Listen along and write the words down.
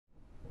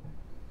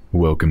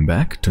Welcome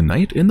back to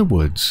Night in the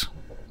Woods.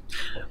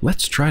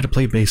 Let's try to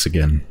play bass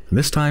again.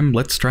 This time,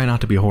 let's try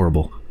not to be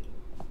horrible.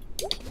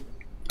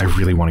 I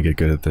really want to get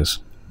good at this.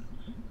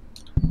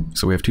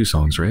 So we have two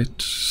songs, right?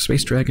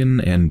 Space Dragon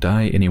and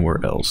Die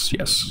Anywhere Else.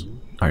 Yes.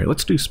 Alright,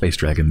 let's do Space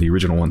Dragon, the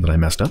original one that I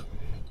messed up.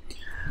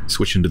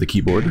 Switch into the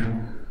keyboard.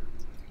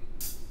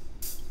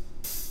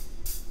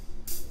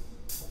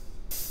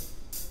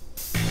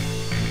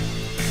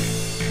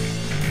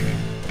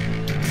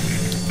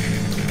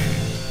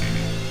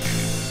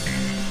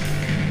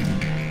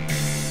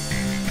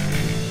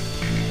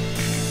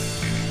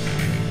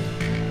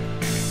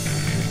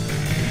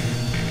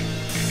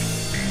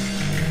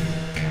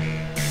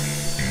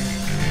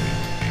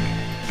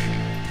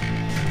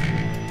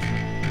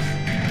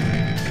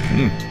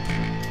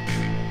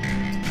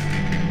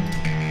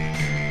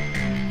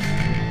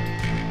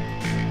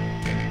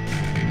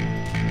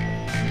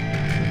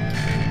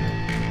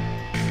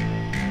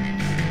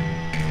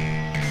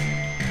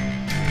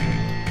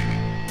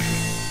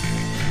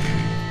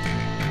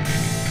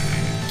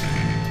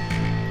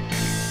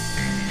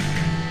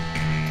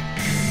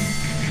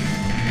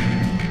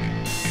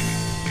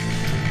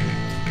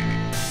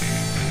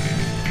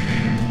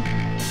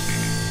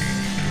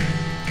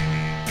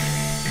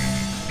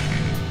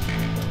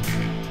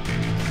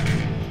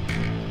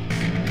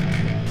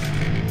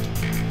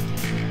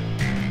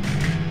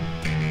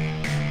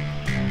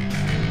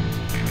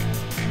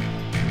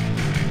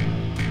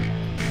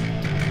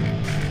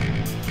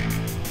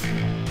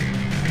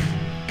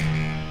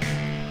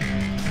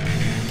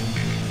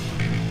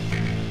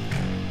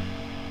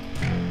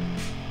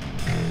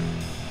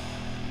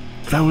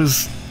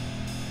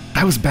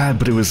 That was bad,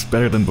 but it was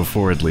better than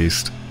before, at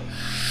least.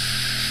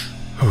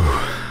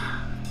 Whew.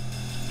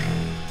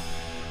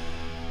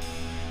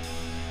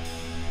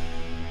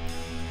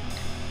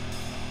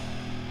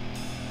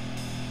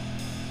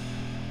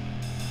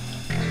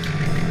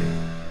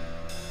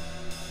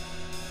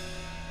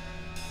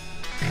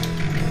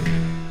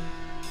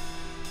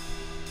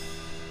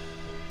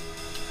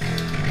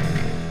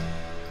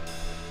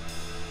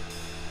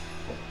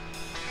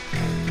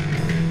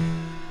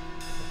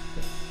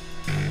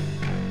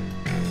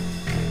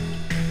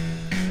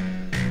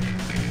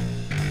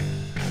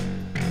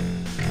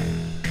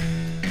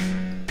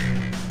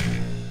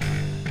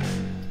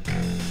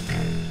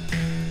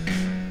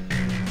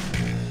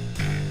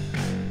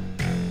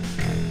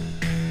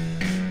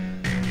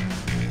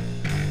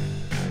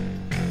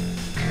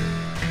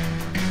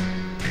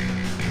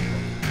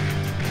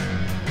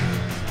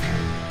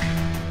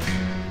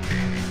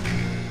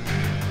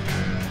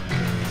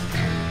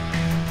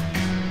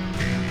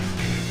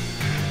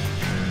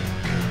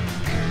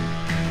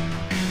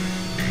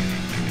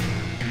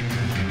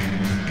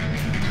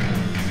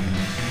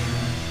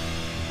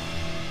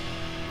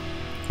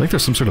 I think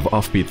there's some sort of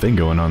offbeat thing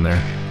going on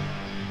there.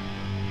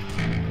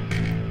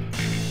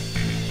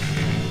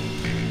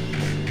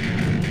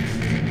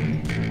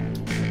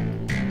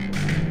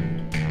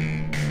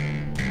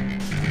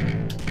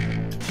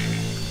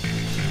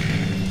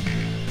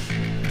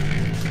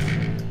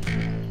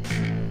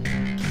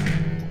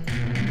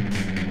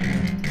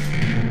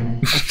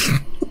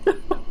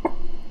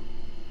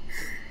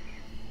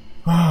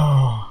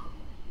 Oh.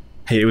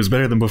 Hey, it was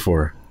better than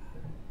before.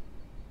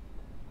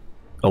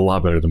 A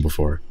lot better than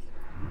before.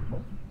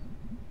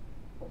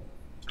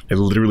 I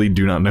literally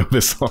do not know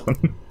this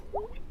song.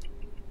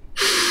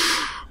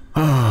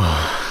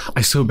 Oh,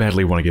 I so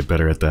badly want to get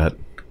better at that.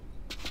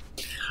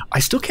 I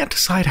still can't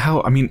decide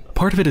how. I mean,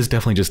 part of it is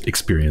definitely just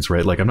experience,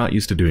 right? Like, I'm not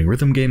used to doing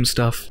rhythm game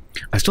stuff.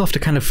 I still have to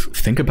kind of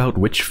think about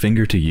which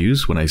finger to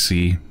use when I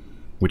see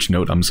which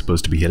note I'm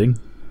supposed to be hitting.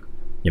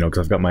 You know,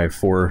 because I've got my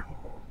 4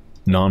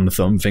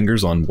 non-thumb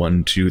fingers on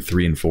 1, 2,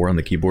 3, and 4 on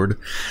the keyboard.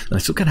 And I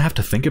still kind of have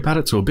to think about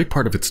it, so a big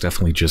part of it's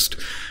definitely just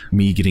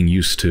me getting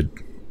used to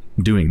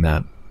doing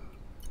that.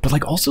 But,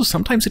 like, also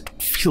sometimes it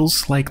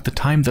feels like the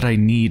time that I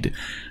need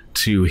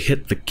to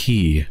hit the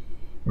key,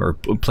 or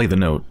play the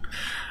note,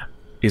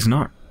 is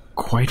not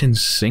quite in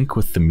sync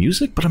with the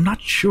music, but I'm not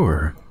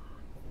sure.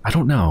 I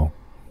don't know.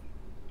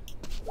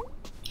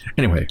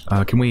 Anyway,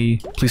 can we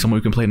please tell me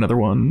we can play another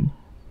one?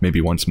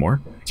 Maybe once more?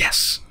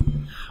 Yes!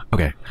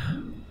 Okay.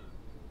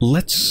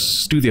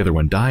 Let's do the other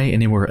one, Die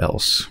Anywhere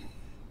Else.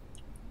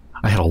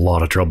 I had a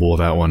lot of trouble with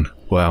that one.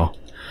 Wow.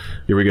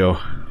 Here we go.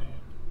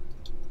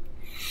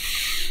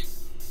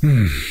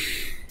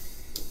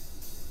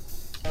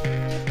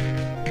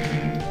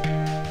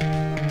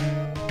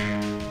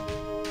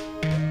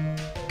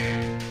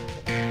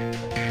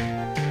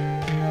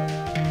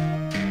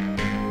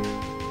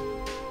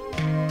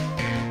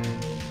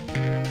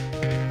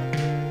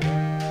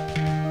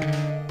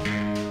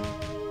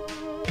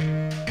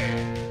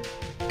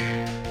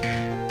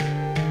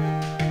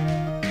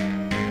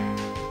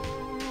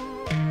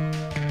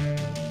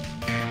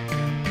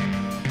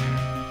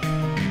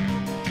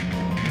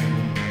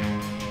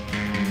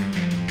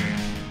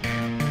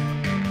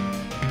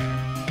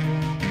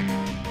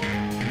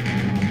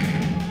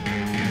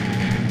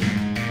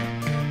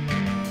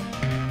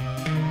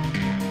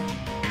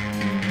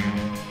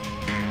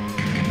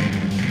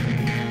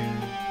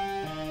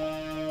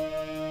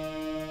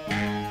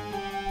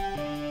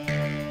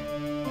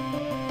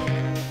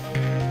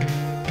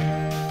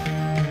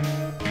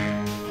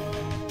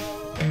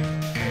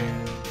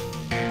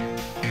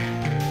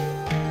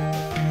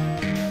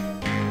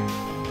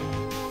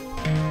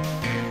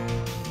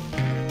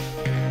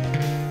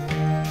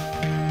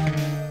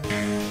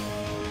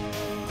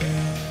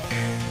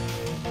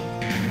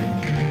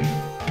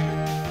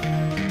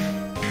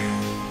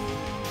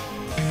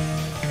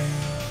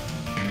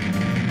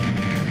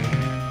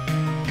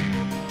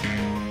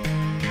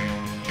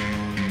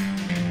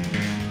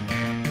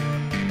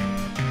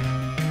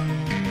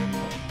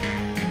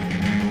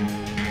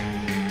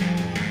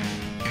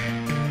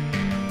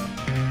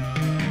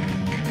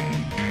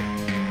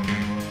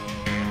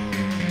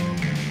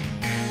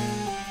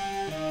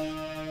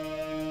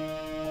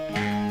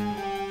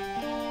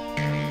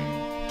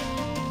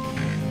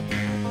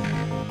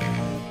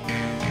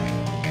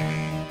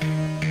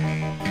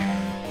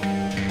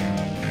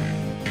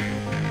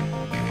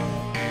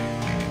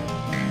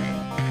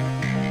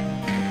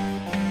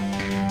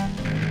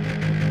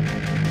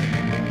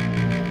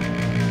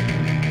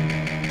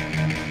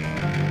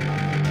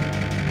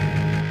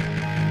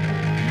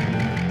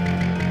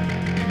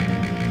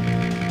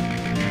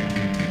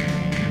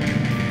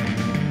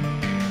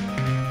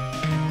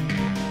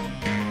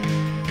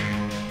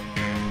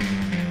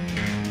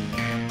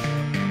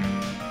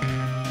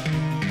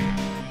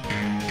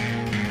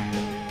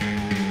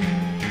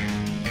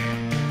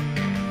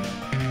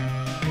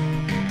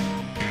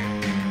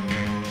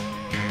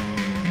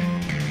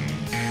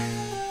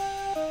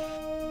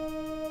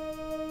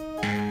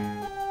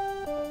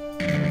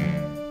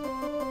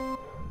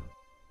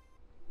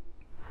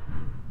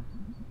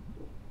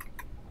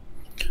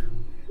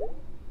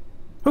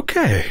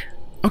 Okay.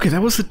 Okay,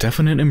 that was a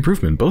definite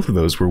improvement. Both of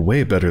those were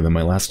way better than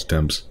my last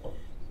attempts.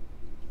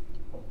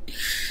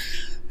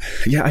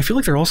 Yeah, I feel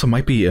like there also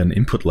might be an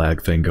input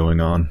lag thing going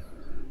on.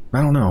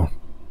 I don't know.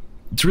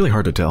 It's really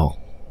hard to tell.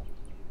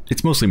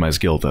 It's mostly my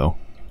skill, though.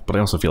 But I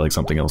also feel like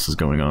something else is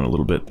going on a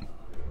little bit.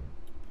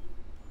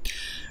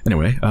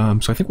 Anyway, so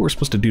I think what we're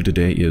supposed to do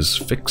today is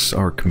fix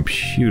our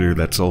computer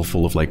that's all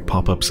full of, like,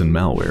 pop-ups and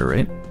malware,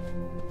 right?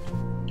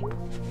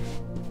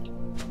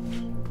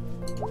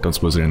 Don't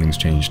suppose anything's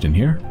changed in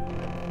here?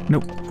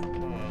 Nope.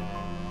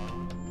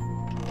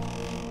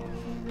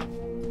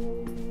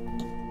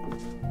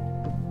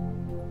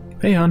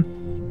 Hey, hon.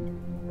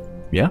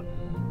 Yeah?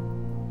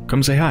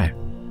 Come say hi.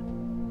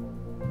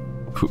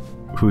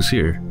 Who's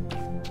here?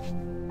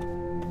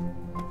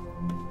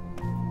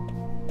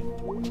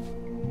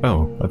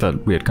 Oh, I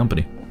thought we had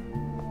company.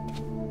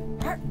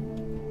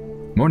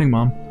 Morning,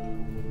 Mom.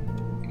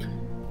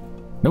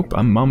 Nope,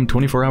 I'm Mom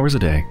 24 hours a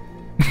day.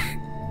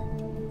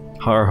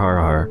 Har har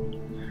har.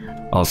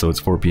 Also, it's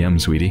 4 PM,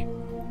 sweetie.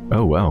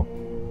 Oh, wow.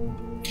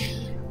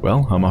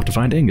 Well, I'm off to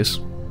find Angus.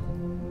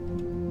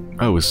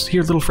 Oh, is he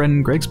your little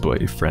friend Greg's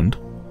boyfriend?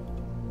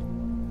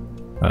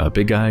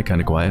 Big guy,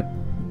 kinda quiet.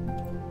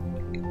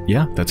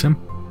 Yeah, that's him.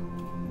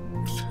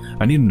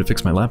 I need him to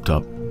fix my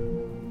laptop.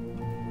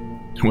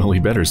 Well,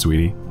 he better,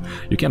 sweetie.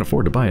 You can't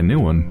afford to buy a new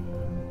one.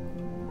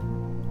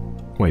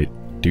 Wait,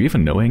 do you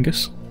even know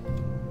Angus?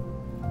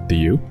 Do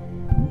you?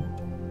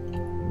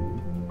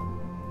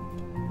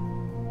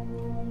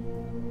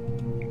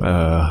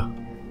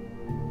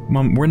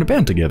 Mom, we're in a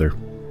band together.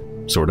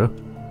 Sorta.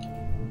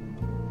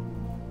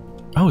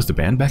 Oh, is the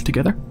band back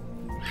together?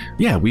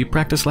 Yeah, we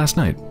practiced last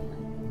night.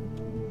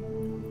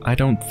 I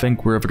don't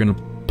think we're ever gonna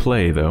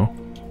play, though.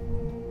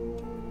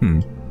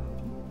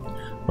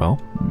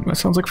 Well, that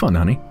sounds like fun,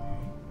 honey.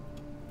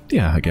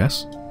 Yeah, I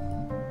guess.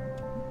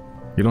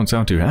 You don't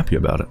sound too happy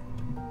about it.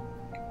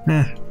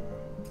 Eh.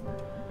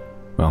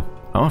 Well,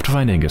 I'll have to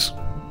find Angus.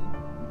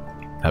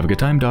 Have a good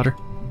time, daughter.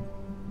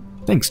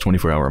 Thanks,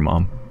 24-hour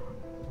mom.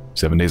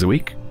 7 days a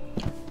week.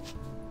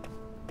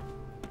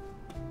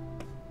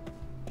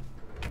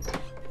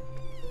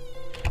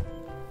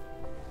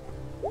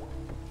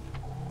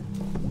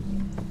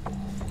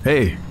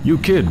 Hey, you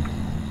kid.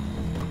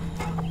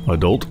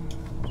 Adult.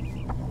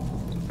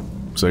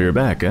 So you're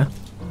back, eh?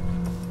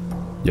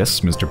 Yes,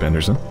 Mr.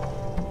 Benderson.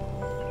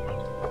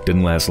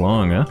 Didn't last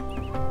long, huh?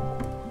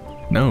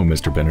 No,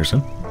 Mr.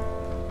 Benderson.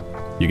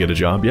 You get a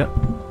job yet?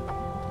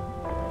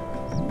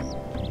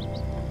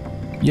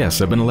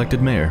 Yes, I've been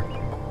elected mayor.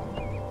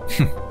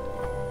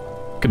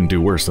 Couldn't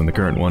do worse than the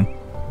current one.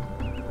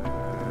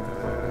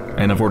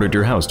 And I've ordered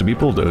your house to be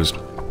bulldozed.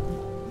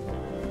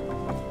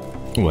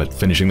 What,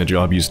 finishing the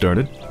job you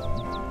started?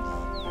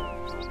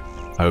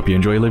 I hope you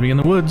enjoy living in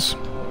the woods.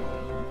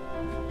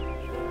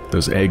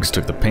 Those eggs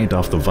took the paint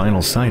off the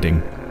vinyl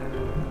siding.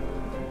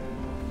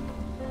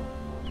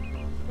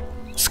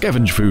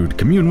 Scavenge food.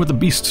 Commune with the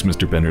beasts,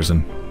 Mr.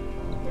 Benderson.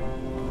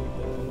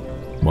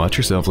 Watch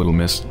yourself, little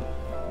miss.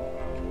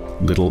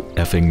 Little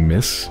effing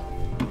miss.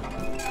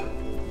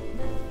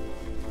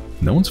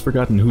 No one's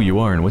forgotten who you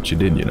are and what you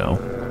did, you know.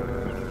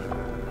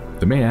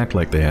 They may act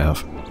like they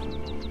have,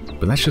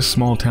 but that's just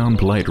small town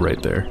polite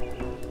right there.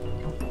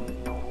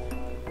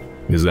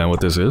 Is that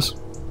what this is?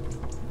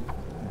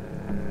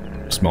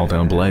 Small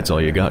town polite's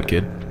all you got,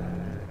 kid.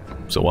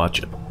 So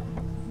watch it.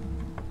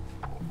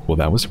 Well,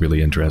 that was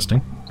really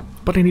interesting.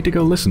 But I need to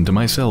go listen to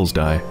my cells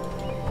die.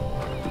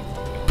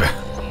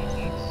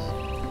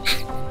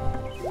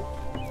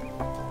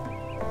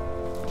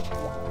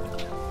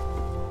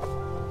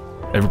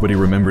 Everybody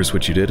remembers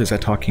what you did? Is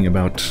that talking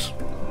about,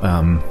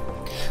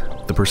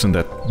 the person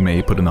that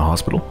May put in the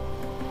hospital?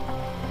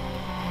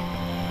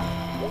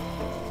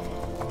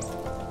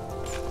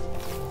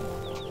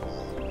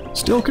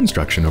 Still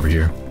construction over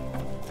here.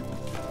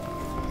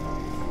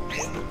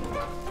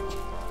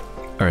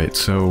 Alright,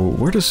 so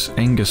where does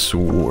Angus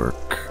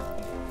work?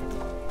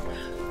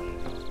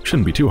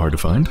 Shouldn't be too hard to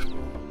find.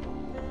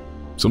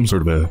 Some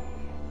sort of a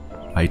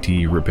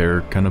IT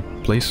repair kind of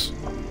place.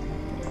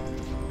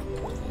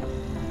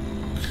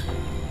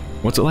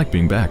 What's it like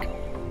being back?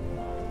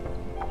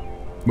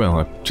 Well,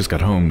 I just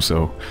got home,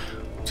 so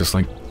just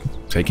like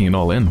taking it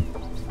all in.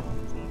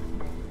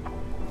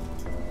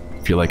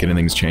 Feel like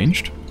anything's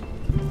changed?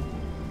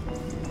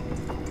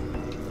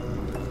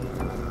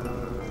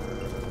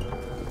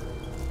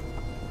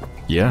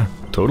 Yeah,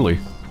 totally.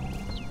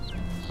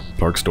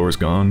 Park store's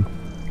gone.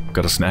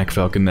 Got a snack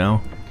falcon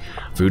now.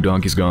 Food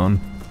donkey's gone.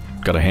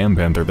 Got a ham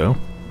panther though.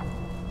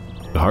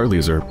 The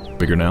Harleys are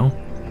bigger now.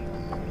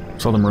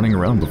 Saw them running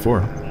around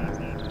before.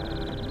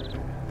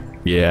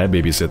 Yeah, I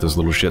babysit those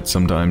little shits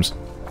sometimes.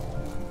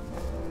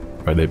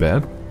 Are they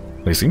bad?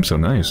 They seem so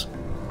nice.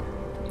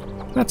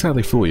 That's how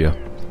they fool you.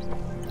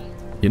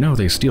 You know,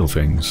 they steal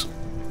things.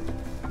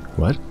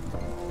 What?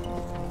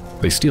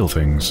 They steal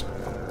things.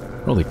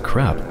 Holy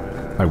crap.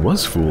 I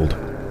was fooled.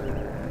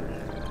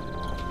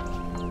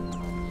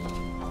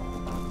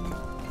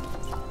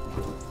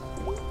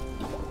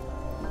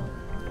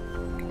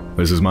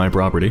 This is my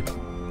property.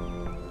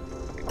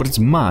 But it's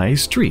my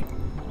street.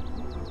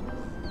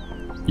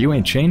 You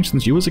ain't changed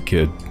since you was a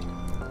kid.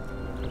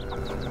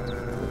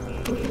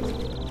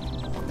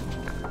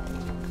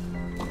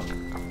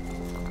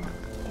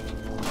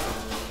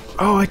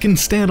 Oh, I can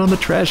stand on the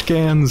trash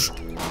cans!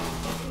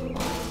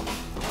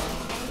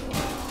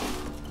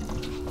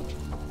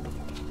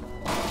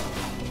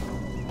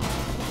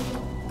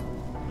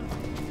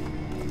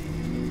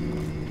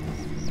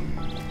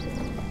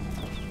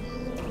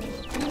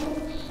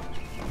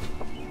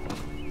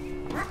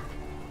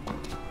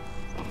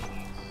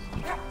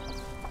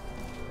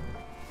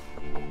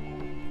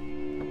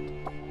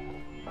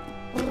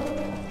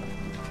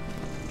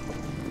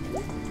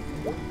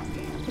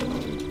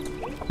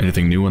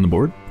 Anything new on the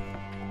board?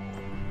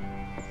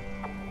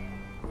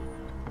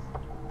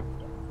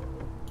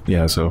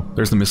 Yeah, so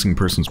there's the missing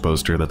persons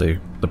poster that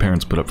the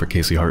parents put up for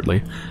Casey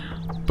Hartley.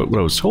 But what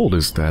I was told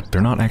is that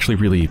they're not actually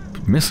really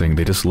missing,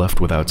 they just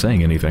left without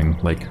saying anything.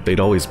 Like,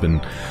 they'd always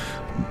been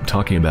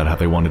talking about how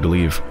they wanted to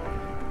leave.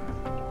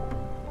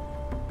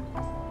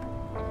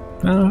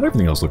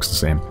 Everything else looks the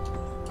same.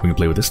 We can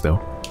play with this,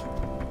 though.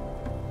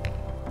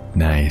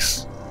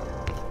 Nice.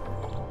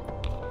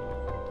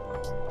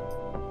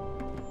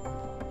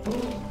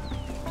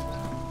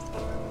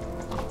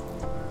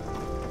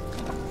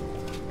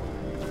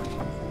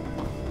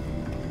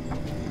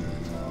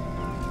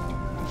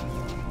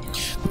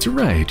 That's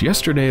right,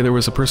 yesterday there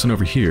was a person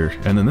over here,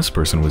 and then this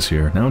person was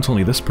here. Now it's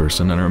only this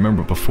person, and I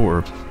remember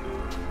before,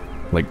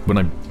 like, when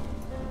I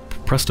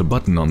pressed a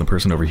button on the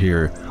person over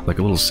here, like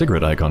a little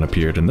cigarette icon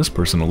appeared, and this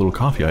person a little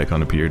coffee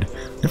icon appeared.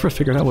 Never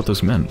figured out what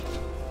those meant.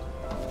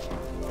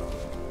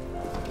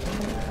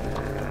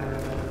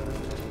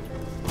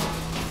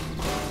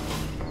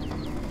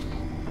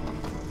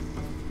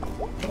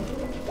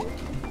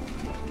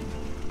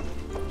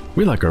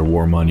 We like our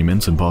war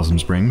monuments in Possum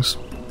Springs.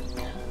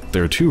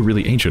 There are two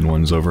really ancient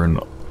ones over in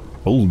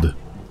old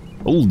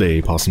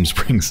day Possum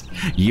Springs.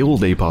 Ye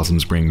old day Possum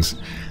Springs.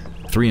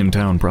 3 in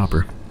town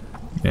proper.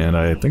 And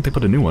I think they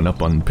put a new one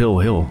up on Pill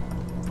Hill.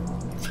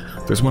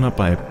 There's one up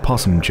by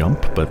Possum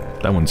Jump,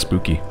 but that one's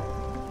spooky.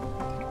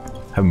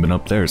 Haven't been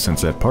up there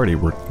since that party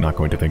we're not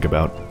going to think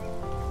about.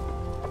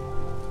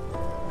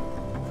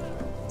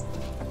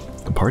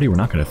 The party we're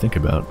not going to think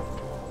about.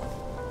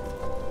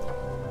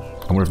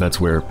 I wonder if that's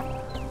where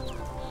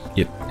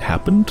it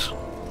happened?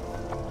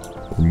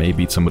 Or may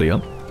beat somebody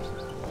up?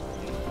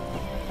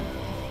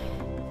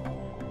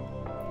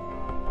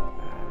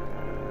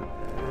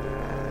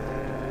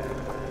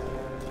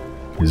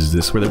 Is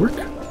this where they work?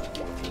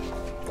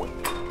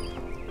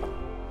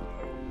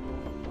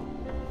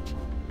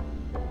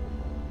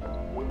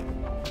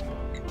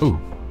 Ooh.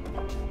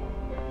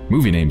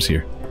 Movie names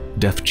here.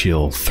 Death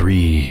Chill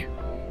 3.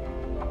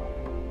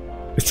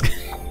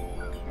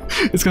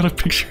 It's got a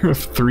picture of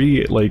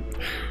 3, like,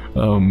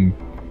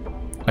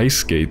 ice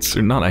skates,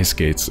 or not ice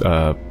skates,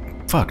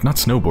 fuck, not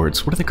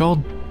snowboards, what are they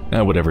called?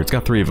 Whatever, it's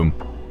got 3 of them.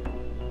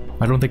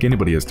 I don't think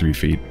anybody has 3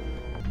 feet.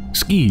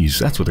 Skis,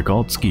 that's what they're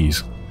called,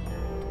 skis.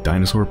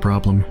 Dinosaur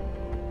problem.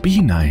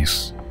 Be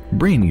nice.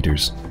 Brain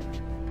eaters.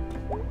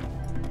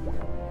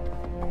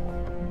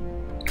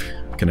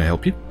 Can I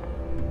help you?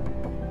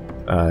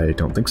 I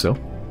don't think so.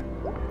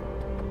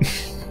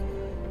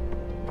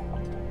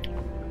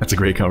 That's a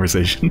great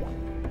conversation.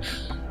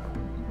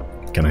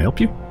 Can I help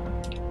you?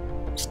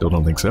 Still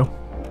don't think so.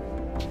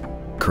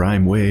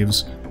 Crime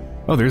waves.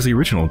 Oh, there's the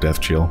original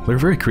Death Chill. They're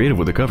very creative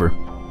with the cover.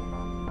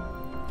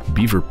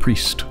 Beaver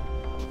Priest.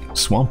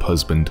 Swamp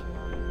Husband.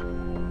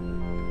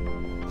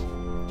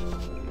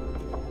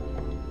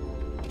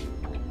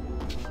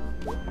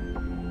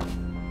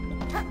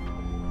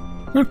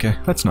 Okay,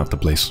 that's not the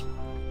place.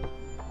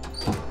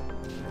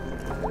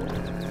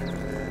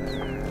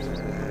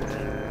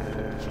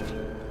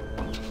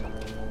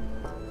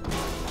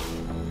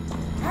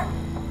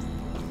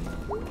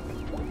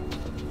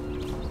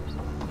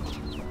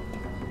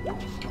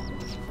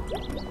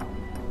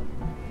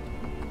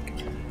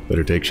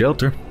 Better take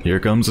shelter.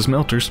 Here comes the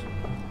smelters.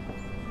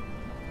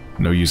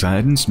 No use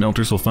hiding,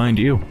 smelters will find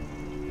you.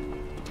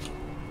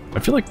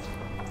 I feel like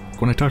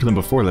when I talked to them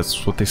before,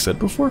 that's what they said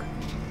before?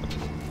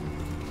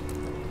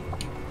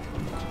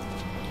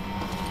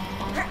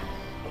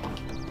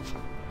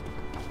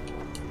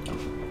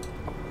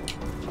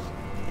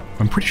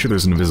 I'm pretty sure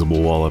there's an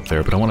invisible wall up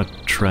there, but I want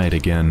to try it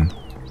again.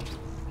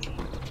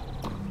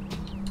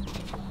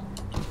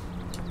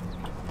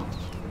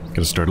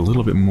 Gotta start a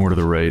little bit more to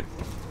the right.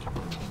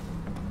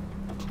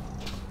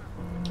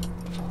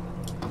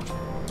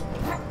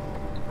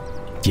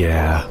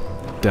 Yeah,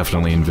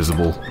 definitely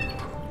invisible.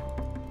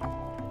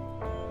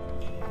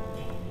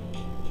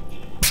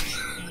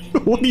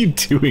 What are you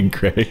doing,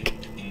 Craig?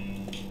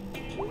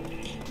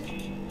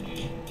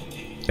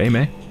 Hey,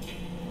 May.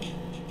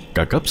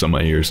 Got cups on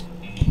my ears.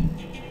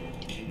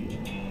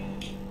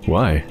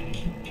 Why?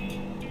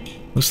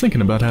 I was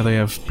thinking about how they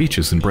have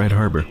beaches in Bright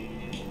Harbor.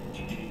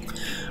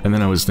 And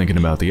then I was thinking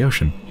about the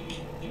ocean.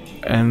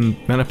 And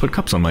then I put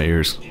cups on my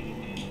ears.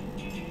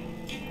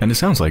 And it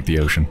sounds like the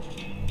ocean.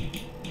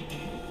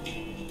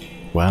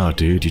 Wow,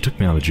 dude, you took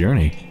me on a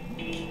journey.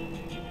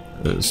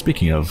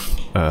 Speaking of,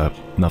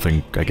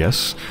 nothing, I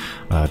guess.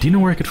 Do you know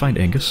where I could find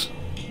Angus?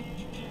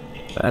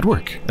 At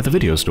work, at the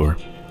video store.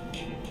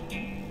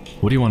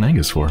 What do you want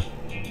Angus for?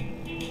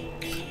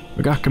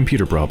 I got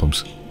computer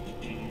problems.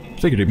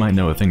 Figured he might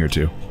know a thing or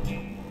two.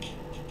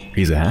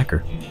 He's a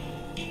hacker.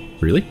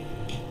 Really?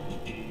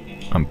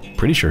 I'm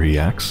pretty sure he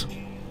hacks.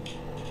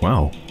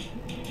 Wow.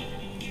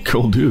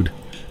 Cool dude.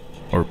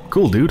 Or,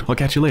 cool dude, I'll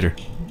catch you later.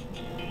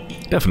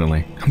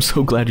 Definitely. I'm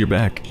so glad you're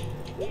back.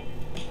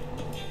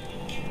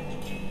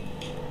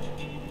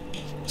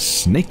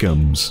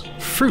 Snakeums.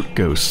 Fruit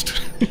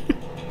ghost.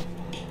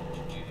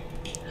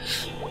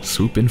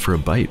 Swoop in for a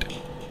bite.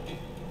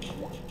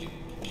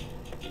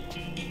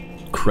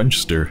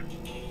 Crunchster.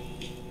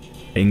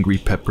 Angry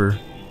Pepper.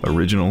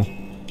 Original.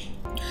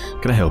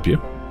 Can I help you?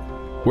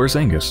 Where's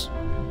Angus?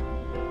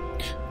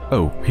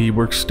 Oh, he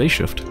works day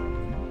shift.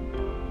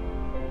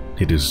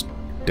 It is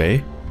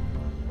day?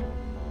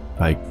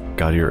 I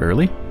got here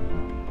early?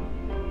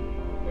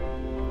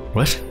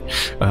 What?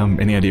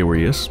 Any idea where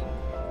he is?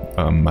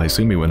 I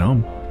assume he went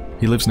home.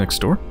 He lives next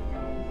door?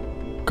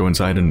 Go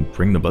inside and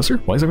ring the buzzer?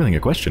 Why is everything a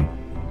question?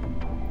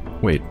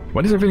 Wait,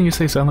 why does everything you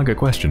say sound like a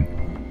question?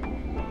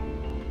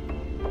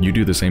 You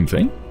do the same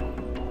thing?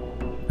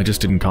 I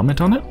just didn't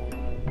comment on it?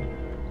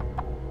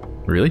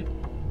 Really?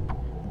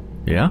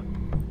 Yeah?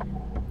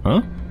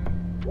 Huh?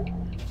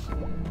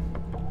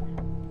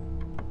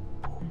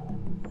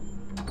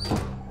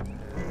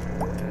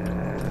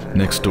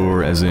 Next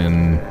door as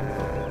in...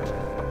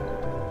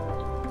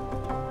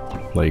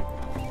 like...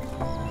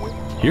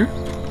 here?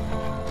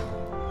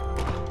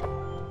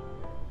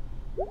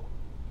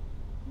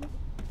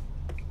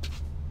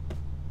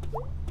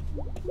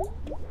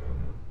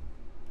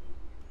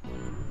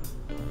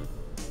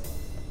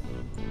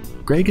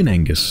 Greg and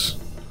Angus.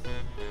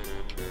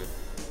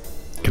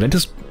 Can I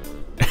just...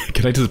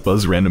 can I just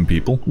buzz random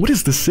people? What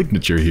is the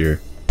signature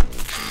here?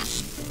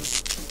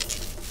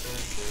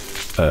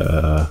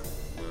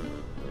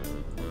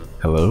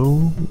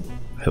 Hello?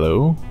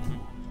 Hello?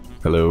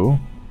 Hello?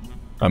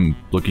 I'm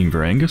looking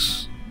for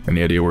Angus.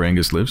 Any idea where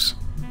Angus lives?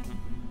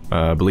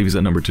 I believe he's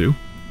at number 2.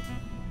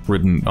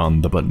 Written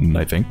on the button,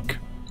 I think.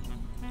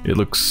 It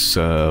looks,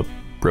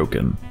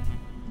 broken.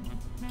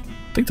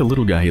 I think the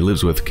little guy he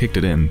lives with kicked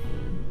it in.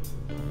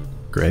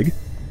 Greg?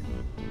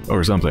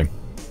 Or something.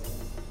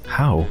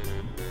 How?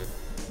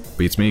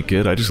 Beats me,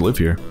 kid. I just live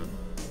here.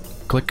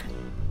 Click.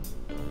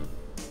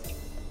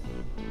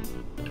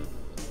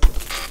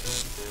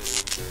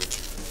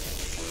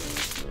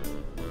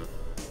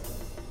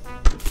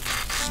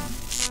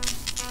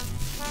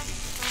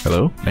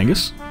 Hello,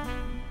 Angus?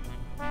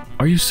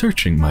 Are you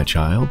searching, my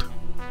child?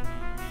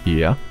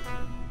 Yeah.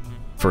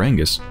 For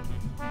Angus.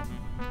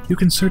 You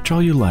can search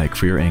all you like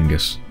for your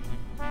Angus.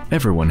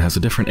 Everyone has a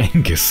different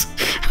Angus.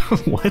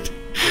 What?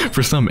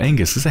 For some,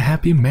 Angus is a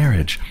happy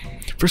marriage.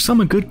 For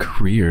some, a good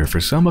career. For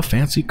some, a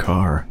fancy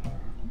car.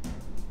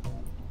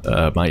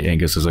 My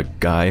Angus is a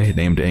guy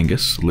named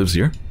Angus. Lives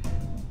here.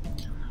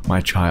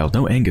 My child,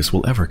 no Angus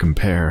will ever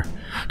compare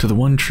to the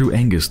one true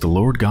Angus, the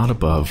Lord God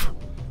above.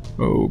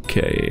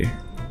 Okay.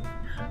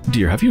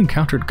 Dear, have you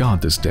encountered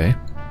God this day?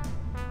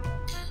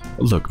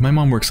 Look, my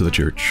mom works at the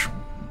church.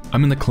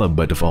 I'm in the club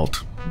by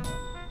default.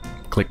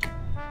 Click.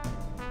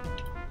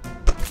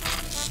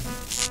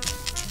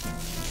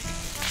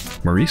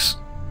 Maurice?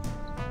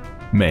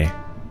 May.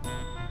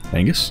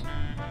 Angus?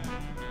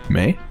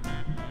 May?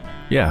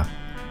 Yeah.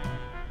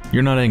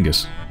 You're not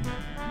Angus.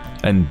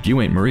 And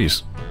you ain't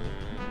Maurice.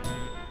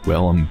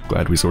 Well, I'm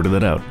glad we sorted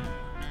that out.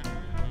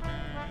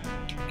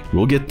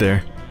 We'll get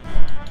there.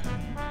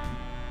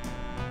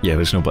 Yeah,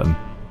 there's no button.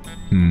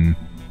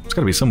 There's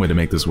gotta be some way to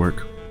make this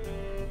work.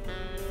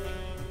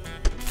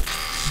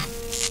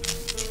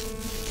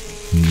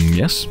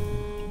 Yes?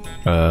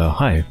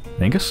 Hi,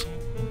 Angus?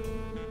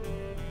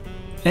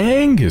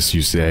 Angus,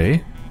 you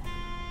say?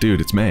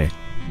 Dude, it's May.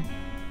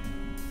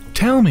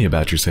 Tell me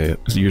about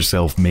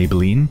yourself,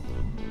 Maybelline.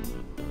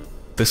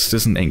 This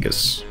isn't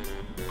Angus.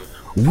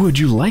 Would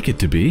you like it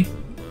to be?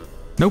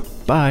 Nope,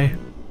 bye.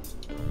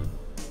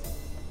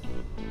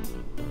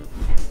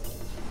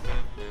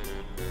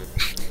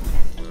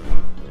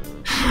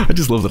 I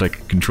just love that I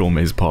can control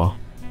May's paw.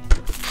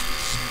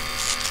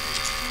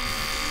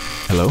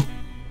 Hello?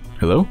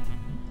 Hello?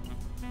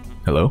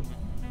 Hello?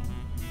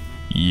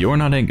 You're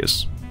not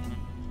Angus.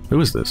 Who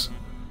is this?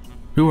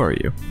 Who are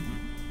you?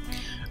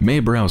 May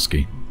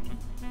Borowski.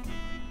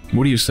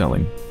 What are you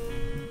selling?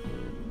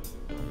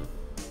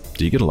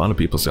 Do you get a lot of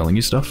people selling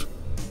you stuff?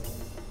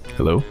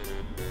 Hello?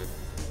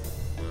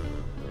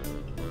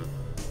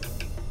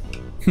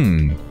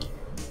 That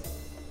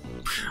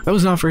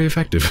was not very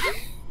effective.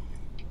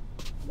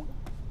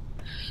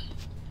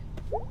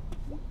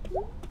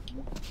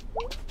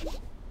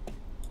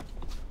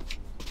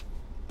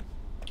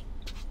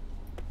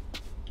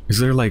 Is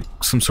there like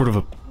some sort of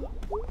a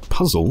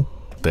puzzle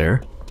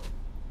there?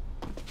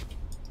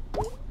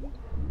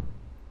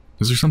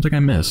 Is there something I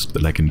missed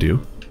that I can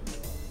do?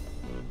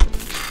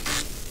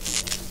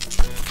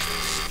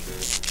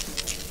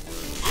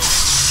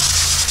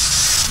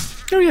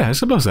 Oh yeah, I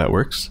suppose that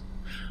works.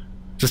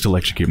 Just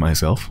electrocute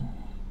myself.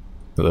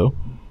 Hello?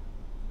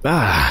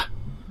 Ah!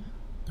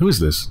 Who is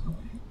this?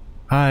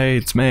 Hi,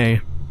 it's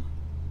May.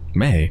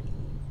 May?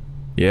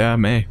 Yeah,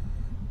 May.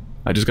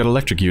 I just got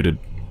electrocuted.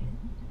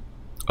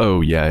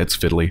 Oh yeah, it's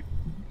fiddly.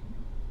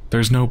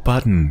 There's no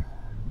button.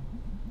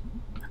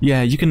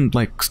 Yeah, you can,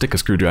 like, stick a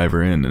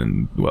screwdriver in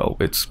and, well,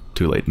 it's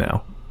too late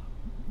now.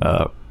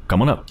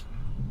 Come on up.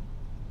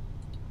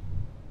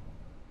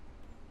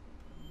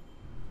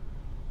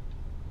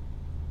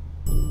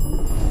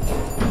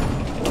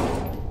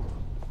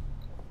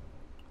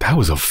 That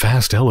was a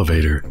fast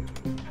elevator.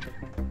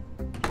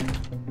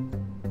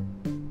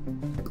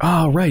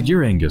 Ah, right,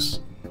 you're Angus.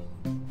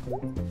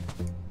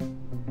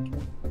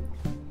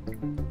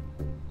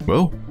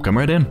 Well, come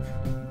right in.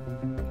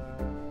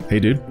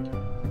 Hey, dude.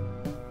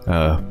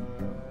 Well,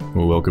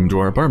 welcome to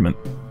our apartment.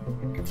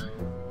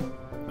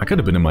 I could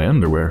have been in my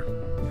underwear.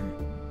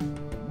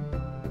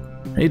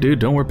 Hey, dude,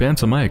 don't wear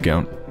pants on my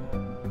account.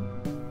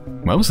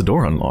 Why was the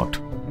door unlocked?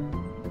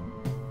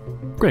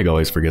 Greg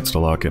always forgets to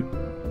lock it.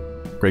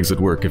 Greg's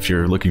at work if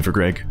you're looking for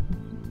Greg.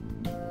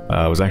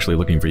 I was actually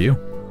looking for you.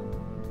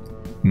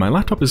 My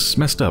laptop is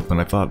messed up,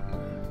 and I thought,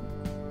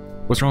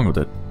 what's wrong with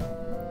it?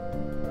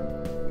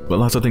 But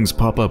lots of things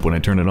pop up when I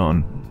turn it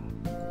on.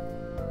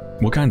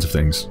 What kinds of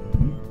things?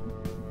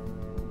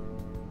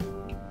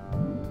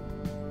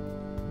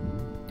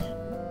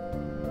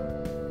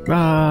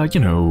 You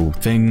know,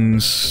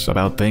 things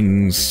about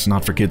things,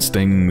 not for kids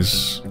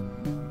things.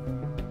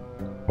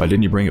 Why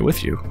didn't you bring it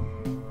with you?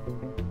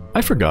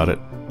 I forgot it.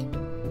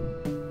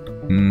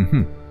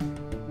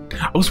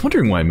 I was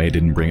wondering why May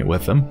didn't bring it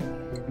with them.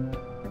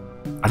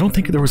 I don't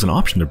think there was an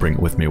option to bring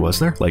it with me, was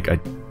there? Like, I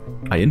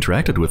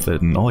interacted with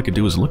it and all I could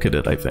do was look at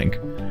it, I think.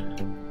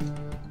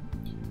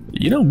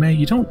 You know, May,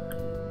 you don't,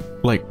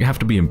 like, have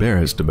to be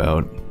embarrassed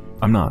about...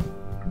 I'm not.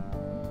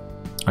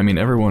 I mean,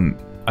 everyone...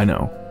 I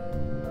know.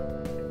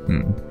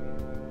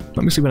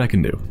 Let me see what I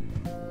can do.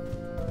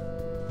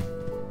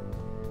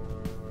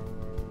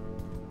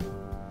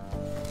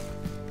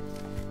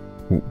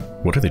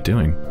 What are they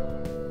doing?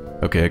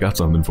 Okay, I got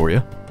something for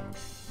you.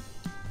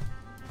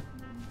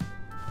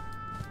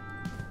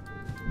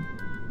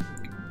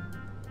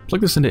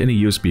 Plug this into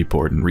any USB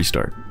port and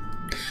restart.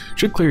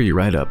 Should clear you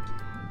right up.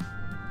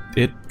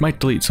 It might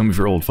delete some of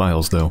your old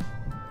files, though.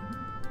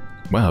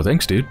 Wow,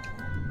 thanks, dude.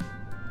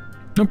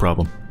 No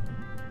problem.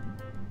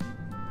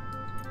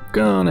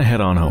 Gonna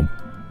head on home.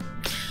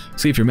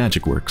 See if your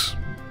magic works.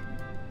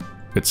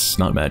 It's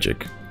not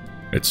magic.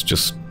 It's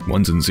just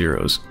ones and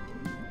zeros.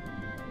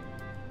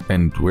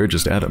 And we're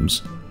just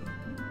atoms.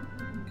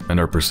 And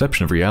our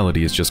perception of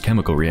reality is just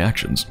chemical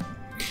reactions.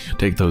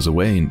 Take those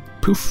away and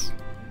poof,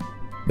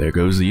 there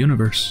goes the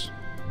universe.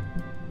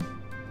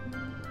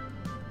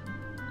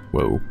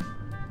 Whoa.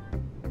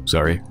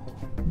 Sorry.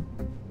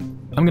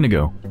 I'm gonna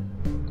go.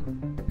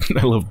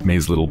 I love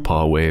May's little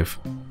paw wave.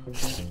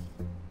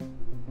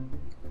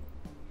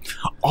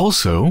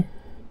 Also,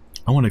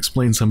 I want to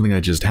explain something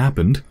that just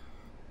happened.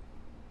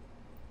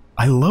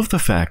 I love the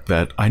fact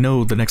that I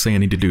know the next thing I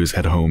need to do is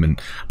head home and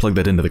plug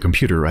that into the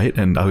computer, right?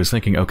 And I was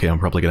thinking, okay, I'm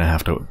probably going to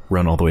have to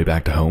run all the way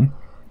back to home.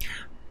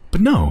 But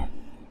no.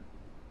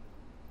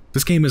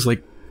 This game is,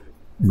 like,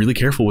 really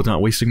careful with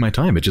not wasting my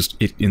time.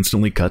 It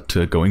instantly cut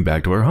to going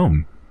back to our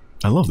home.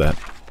 I love that.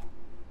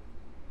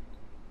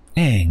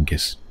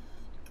 Angus.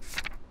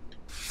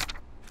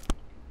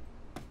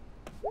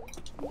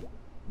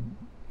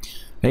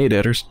 Hey,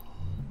 Dadders.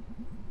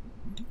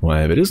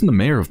 Why, if it isn't the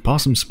mayor of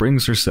Possum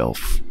Springs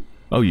herself.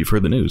 Oh, you've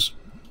heard the news.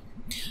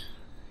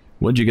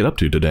 What'd you get up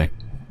to today?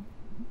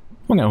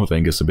 Hung out with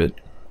Angus a bit.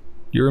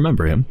 You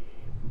remember him?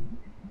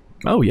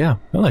 Oh yeah,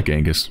 I like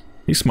Angus.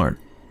 He's smart.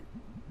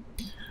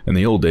 In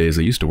the old days,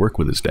 I used to work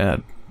with his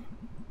dad.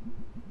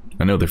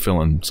 I know they're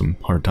feeling some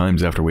hard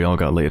times after we all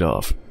got laid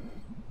off.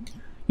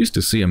 Used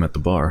to see him at the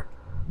bar.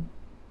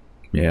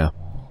 Yeah.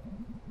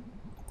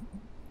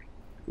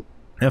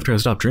 After I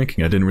stopped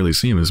drinking, I didn't really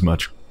see him as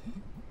much.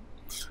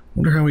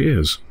 Wonder how he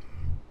is.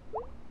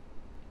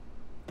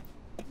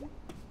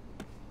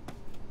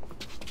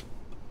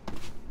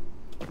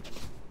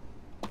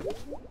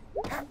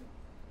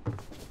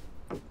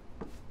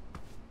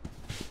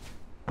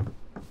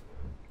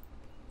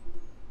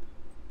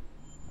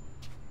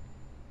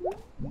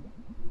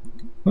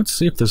 Let's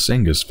see if this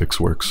Angus fix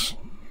works.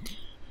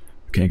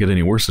 Can't get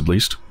any worse, at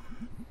least.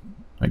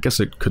 I guess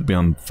it could be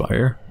on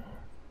fire.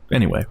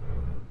 Anyway.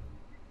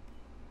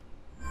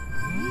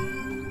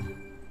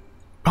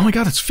 Oh my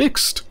god, it's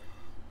fixed!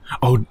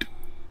 Oh,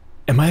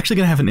 am I actually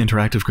gonna have an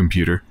interactive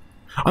computer?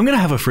 I'm gonna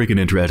have a freaking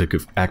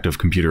interactive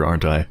computer,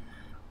 aren't I?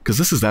 Because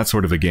this is that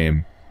sort of a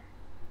game.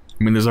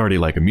 I mean, there's already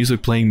like a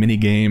music playing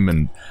mini-game,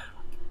 and...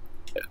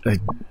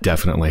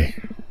 definitely.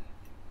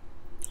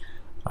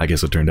 I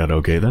guess it turned out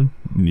okay then?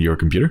 Your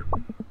computer?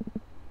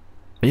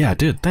 Yeah, it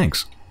did,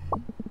 thanks.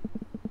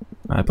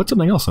 I put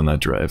something else on that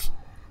drive.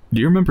 Do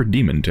you remember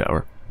Demon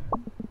Tower?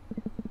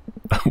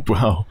 Oh,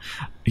 wow.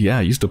 Yeah,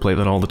 I used to play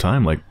that all the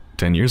time, like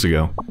 10 years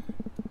ago.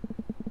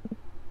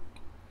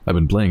 I've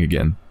been playing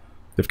again.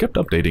 They've kept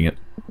updating it.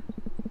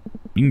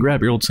 you can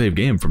grab your old save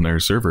game from their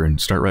server and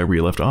start right where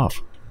you left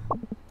off.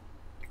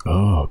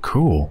 Oh,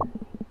 cool.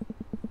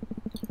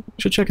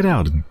 Should check it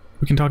out.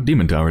 We can talk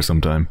Demon Tower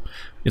sometime.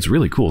 It's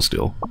really cool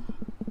still.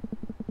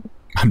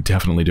 I'm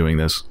definitely doing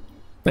this.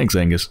 Thanks,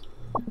 Angus.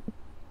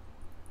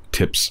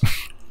 Tips.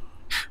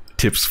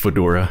 Tips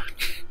Fedora.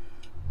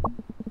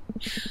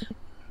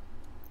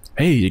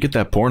 Hey, you get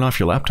that porn off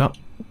your laptop?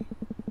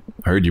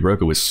 I heard you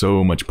broke it with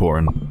so much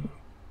porn.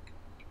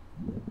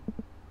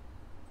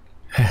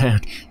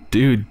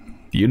 Dude,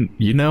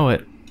 you know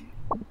it.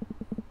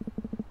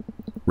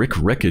 Rick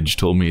Wreckage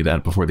told me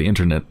that before the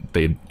internet,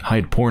 they'd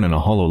hide porn in a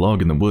hollow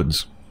log in the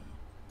woods.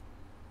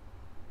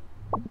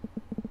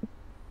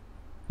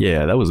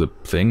 Yeah, that was a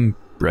thing,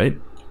 right?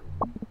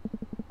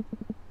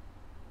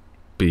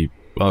 Be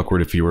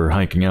awkward if you were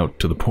hiking out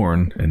to the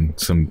porn and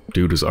some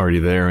dude was already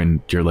there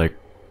and you're like,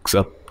 "What's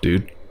up,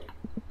 dude?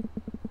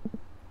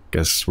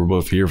 Guess we're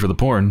both here for the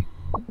porn."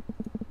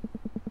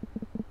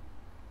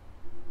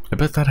 I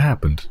bet that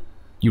happened.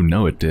 You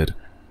know it did.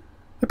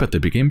 I bet they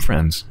became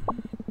friends.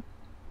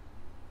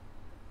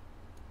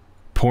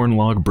 Porn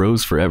log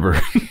bros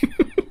forever.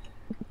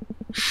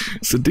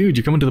 So dude,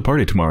 you're coming to the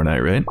party tomorrow night,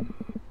 right?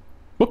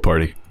 What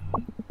party?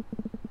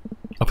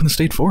 Up in the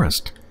state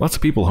forest. Lots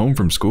of people home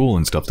from school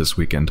and stuff this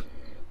weekend.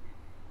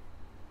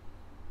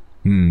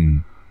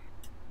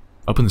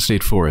 Up in the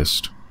state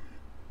forest.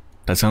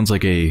 That sounds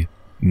like a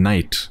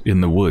night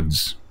in the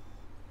woods.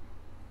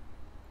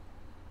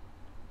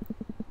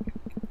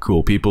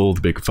 Cool people,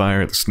 the big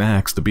fire, the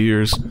snacks, the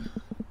beers.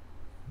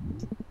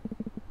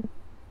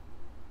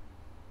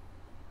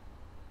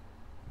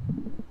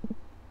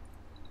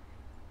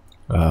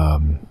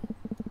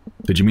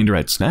 Did you mean to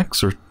write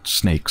snacks or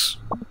snakes?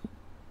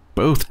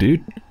 Both,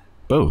 dude.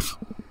 Both.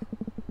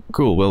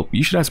 Cool, well,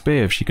 you should ask Bea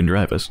if she can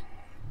drive us.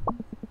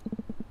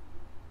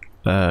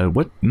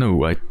 What?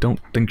 No, I don't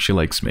think she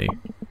likes me.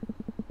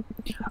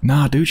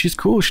 Nah, dude, she's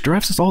cool. She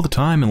drives us all the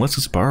time and lets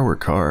us borrow her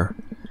car.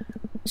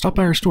 Stop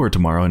by her store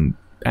tomorrow and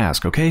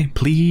ask, okay?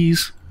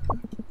 Please?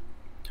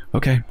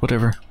 Okay,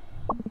 whatever.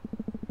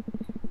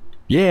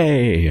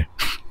 Yay!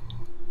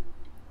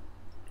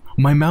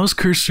 My mouse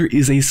cursor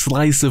is a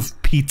slice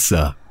of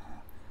pizza.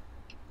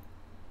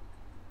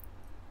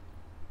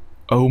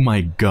 Oh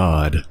my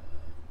god.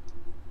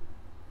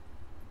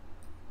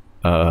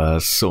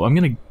 So I'm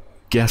gonna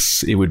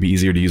guess it would be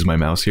easier to use my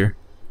mouse here.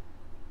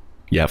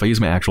 Yeah, if I use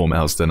my actual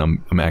mouse, then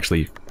I'm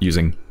actually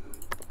using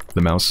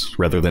the mouse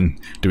rather than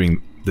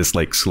doing this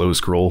like slow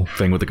scroll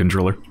thing with the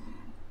controller.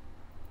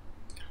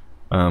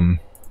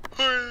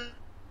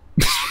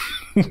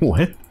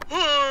 What?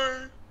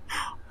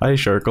 Hi,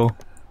 Sharkle.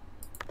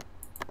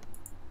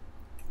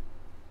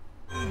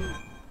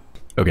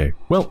 Okay,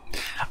 well,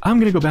 I'm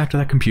gonna go back to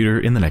that computer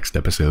in the next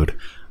episode,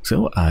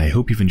 so I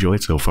hope you've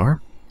enjoyed so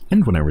far,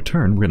 and when I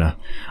return, we're gonna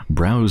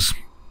browse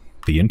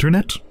the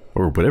internet,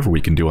 or whatever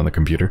we can do on the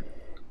computer.